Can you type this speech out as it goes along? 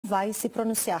vai se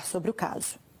pronunciar sobre o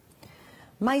caso.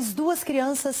 Mais 2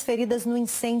 crianças feridas no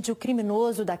incêndio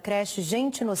criminoso da creche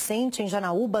Gente Inocente, em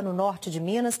Janaúba, no norte de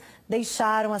Minas,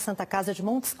 deixaram a Santa Casa de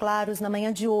Montes, Claros na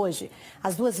manhã de hoje.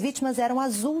 As 2 vítimas eram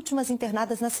as últimas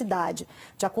internadas na cidade.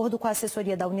 De acordo com a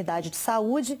assessoria da Unidade de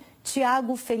Saúde,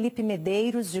 Tiago Felipe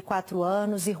Medeiros, de 4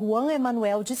 anos, e Juan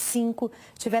Emanuel, de 5,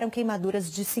 tiveram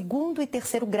queimaduras de 2º e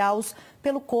 3º graus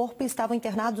pelo corpo e estavam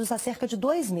internados há cerca de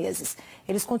 2 meses.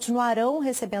 Eles continuarão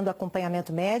recebendo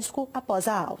acompanhamento médico após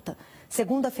a alta.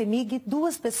 Segundo a FEMIG,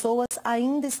 2 pessoas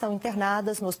ainda estão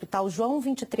internadas no Hospital João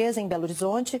 23, em Belo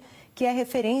Horizonte, que é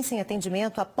referência em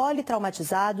atendimento a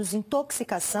politraumatizados,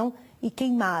 intoxicação e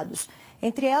queimados.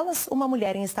 Entre elas, uma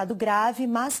mulher em estado grave,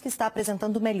 mas que está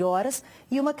apresentando melhoras,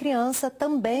 e uma criança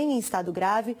também em estado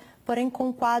grave, porém com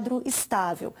um quadro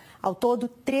estável. Ao todo,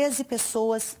 13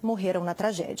 pessoas morreram na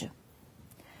tragédia.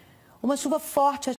 Uma chuva forte